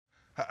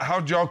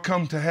How'd y'all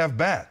come to have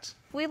bats?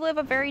 We live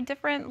a very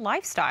different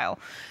lifestyle.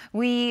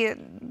 We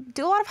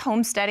do a lot of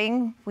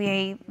homesteading.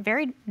 We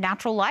very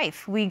natural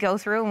life. We go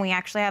through and we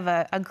actually have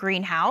a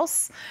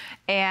greenhouse,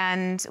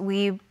 and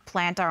we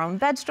plant our own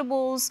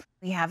vegetables.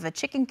 We have a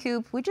chicken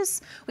coop. We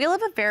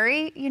live a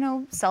very,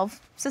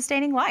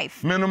 self-sustaining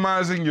life.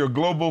 Minimizing your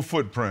global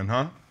footprint,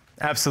 huh?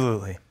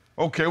 Absolutely.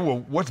 Okay,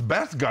 well, what's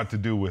bats got to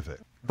do with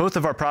it? Both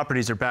of our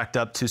properties are backed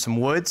up to some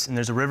woods, and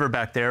there's a river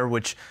back there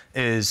which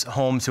is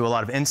home to a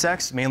lot of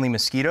insects, mainly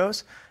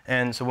mosquitoes.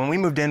 And so when we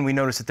moved in, we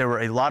noticed that there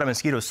were a lot of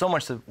mosquitoes, so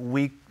much that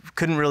we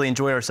couldn't really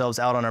enjoy ourselves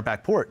out on our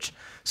back porch.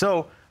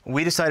 So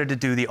we decided to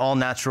do the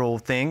all-natural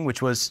thing,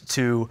 which was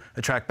to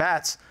attract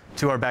bats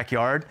to our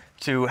backyard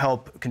to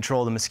help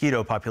control the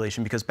mosquito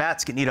population, because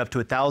bats can eat up to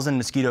 1,000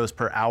 mosquitoes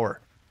per hour.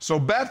 So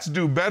bats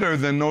do better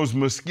than those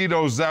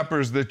mosquito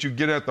zappers that you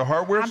get at the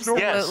hardware store?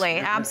 Absolutely,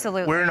 Yes.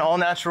 absolutely. We're an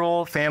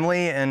all-natural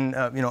family, and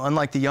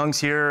unlike the Youngs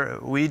here,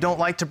 we don't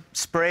like to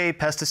spray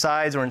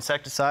pesticides or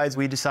insecticides.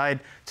 We decide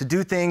to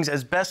do things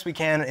as best we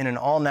can in an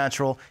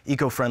all-natural,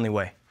 eco-friendly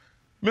way.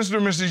 Mr.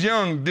 and Mrs.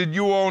 Young, did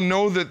you all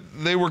know that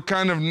they were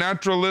kind of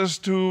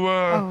naturalists who...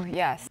 Oh,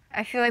 yes.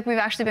 I feel like we've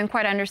actually been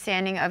quite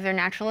understanding of their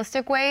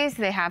naturalistic ways.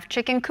 They have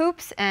chicken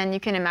coops, and you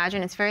can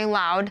imagine it's very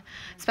loud,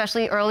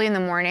 especially early in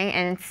the morning,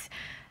 and it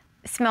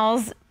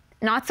smells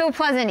not so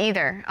pleasant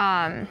either.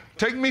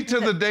 Take me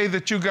to the day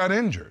that you got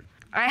injured.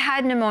 I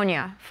had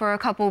pneumonia for a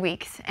couple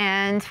weeks,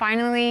 and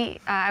finally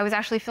I was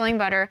actually feeling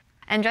better,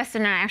 and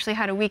Justin and I actually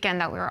had a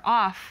weekend that we were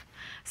off.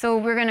 So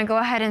we're going to go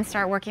ahead and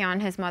start working on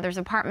his mother's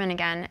apartment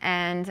again.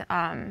 And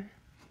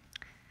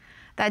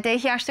that day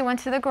he actually went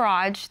to the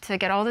garage to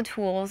get all the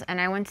tools,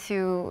 and I went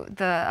to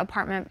the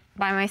apartment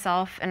by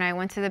myself, and I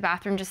went to the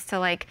bathroom just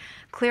to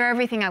clear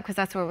everything up, because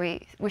that's where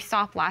we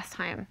stopped last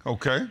time.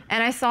 Okay.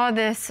 And I saw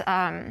this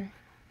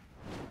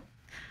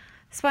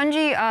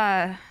spongy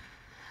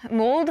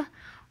mold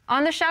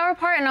on the shower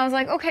part, and I was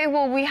like, okay,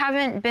 well, we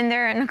haven't been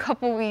there in a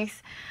couple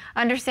weeks,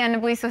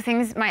 understandably, so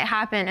things might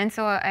happen. And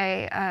so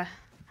I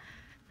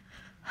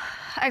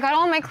got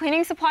all my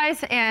cleaning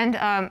supplies, and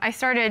I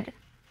started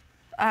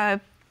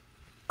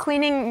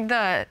cleaning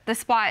the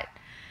spot,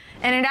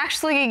 and it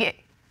actually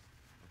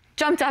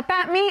jumped up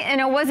at me,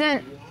 and it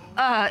wasn't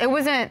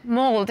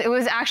mold, it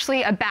was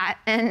actually a bat,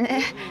 and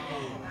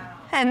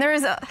there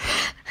was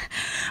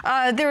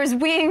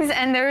wings,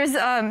 and there was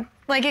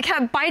it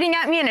kept biting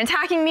at me and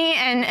attacking me,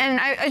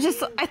 and I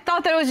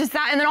thought that it was just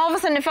that, and then all of a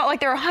sudden it felt like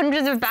there were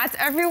hundreds of bats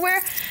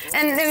everywhere,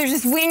 and there was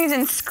just wings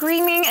and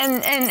screaming,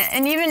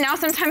 and even now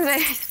sometimes I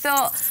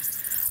still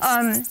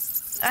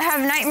I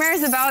have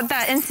nightmares about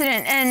that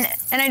incident, and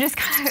I just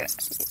kind of...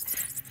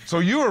 So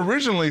you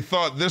originally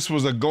thought this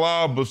was a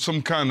glob of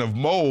some kind of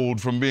mold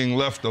from being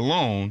left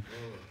alone.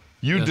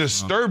 You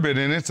disturb it,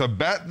 and it's a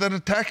bat that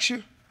attacks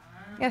you?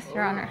 Yes,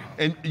 Your Honor.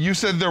 And you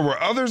said there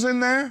were others in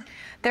there?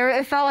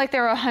 It felt like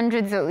there were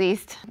hundreds at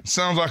least.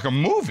 Sounds like a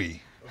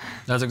movie.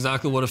 That's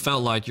exactly what it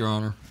felt like, Your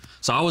Honor.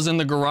 So I was in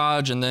the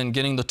garage and then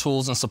getting the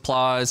tools and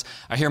supplies.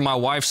 I hear my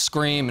wife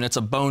scream, and it's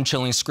a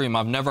bone-chilling scream.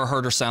 I've never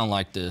heard her sound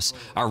like this.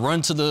 I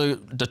run to the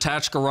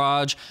detached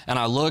garage, and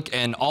I look,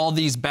 and all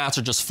these bats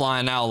are just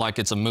flying out like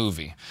it's a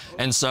movie.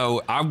 And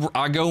so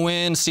I go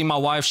in, see my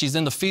wife. She's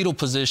in the fetal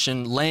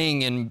position,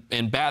 laying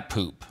in bat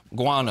poop,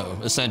 guano,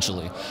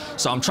 essentially.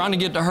 So I'm trying to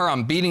get to her.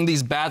 I'm beating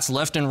these bats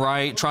left and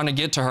right, trying to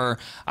get to her.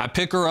 I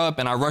pick her up,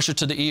 and I rush her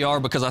to the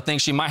ER because I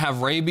think she might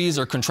have rabies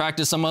or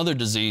contracted some other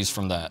disease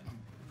from that.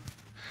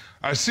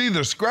 I see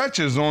the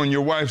scratches on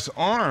your wife's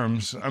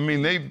arms. I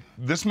mean,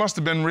 this must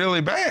have been really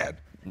bad.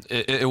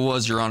 It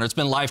was, Your Honor. It's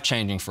been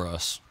life-changing for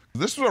us.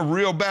 This was a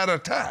real bad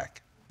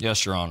attack.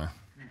 Yes, Your Honor.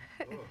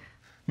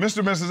 Mr.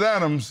 and Mrs.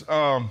 Adams,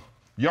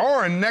 y'all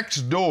are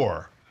next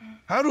door.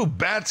 How do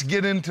bats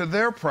get into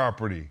their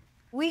property?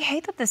 We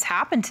hate that this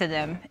happened to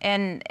them,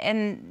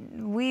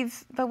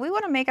 but we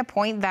want to make a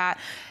point that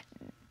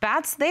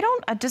bats, they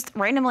don't just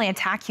randomly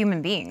attack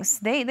human beings.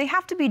 They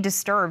have to be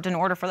disturbed in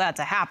order for that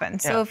to happen.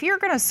 So if you're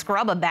gonna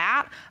scrub a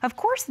bat, of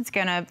course it's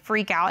gonna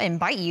freak out and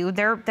bite you.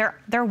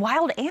 They're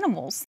wild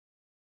animals.